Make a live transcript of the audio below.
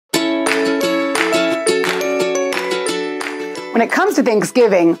When it comes to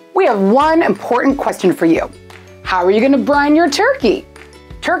Thanksgiving, we have one important question for you. How are you going to brine your turkey?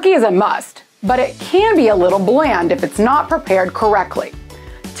 Turkey is a must, but it can be a little bland if it's not prepared correctly.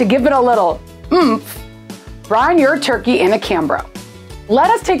 To give it a little oomph, brine your turkey in a Cambro.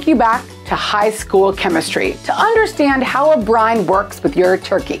 Let us take you back to high school chemistry to understand how a brine works with your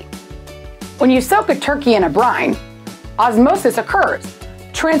turkey. When you soak a turkey in a brine, osmosis occurs,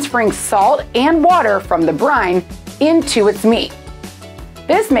 transferring salt and water from the brine into its meat.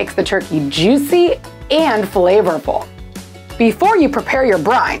 This makes the turkey juicy and flavorful. Before you prepare your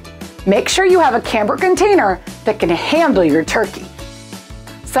brine, make sure you have a camber container that can handle your turkey.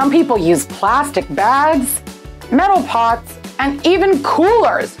 Some people use plastic bags, metal pots, and even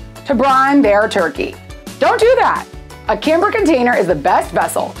coolers to brine their turkey. Don't do that. A camber container is the best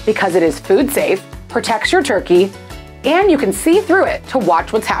vessel because it is food safe, protects your turkey, and you can see through it to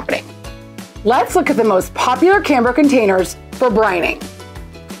watch what's happening. Let's look at the most popular camber containers for brining.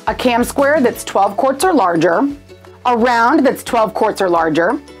 A cam square that's 12 quarts or larger, a round that's 12 quarts or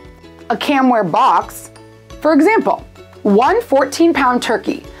larger, a camware box. For example, one 14-pound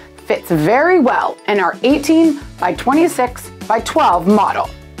turkey fits very well in our 18 by 26 by 12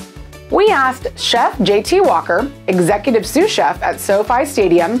 model. We asked Chef JT Walker, executive sous chef at SoFi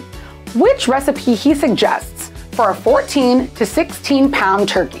Stadium, which recipe he suggests for a 14 to 16-pound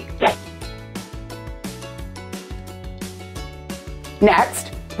turkey.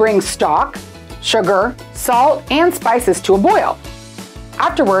 Next, bring stock, sugar, salt, and spices to a boil.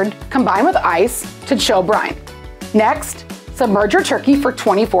 Afterward, combine with ice to chill brine. Next, submerge your turkey for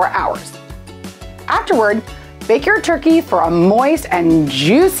 24 hours. Afterward, bake your turkey for a moist and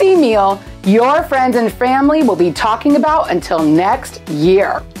juicy meal your friends and family will be talking about until next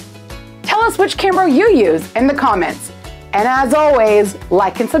year. Tell us which Cambro you use in the comments. And as always,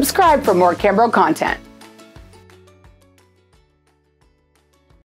 like and subscribe for more Cambro content.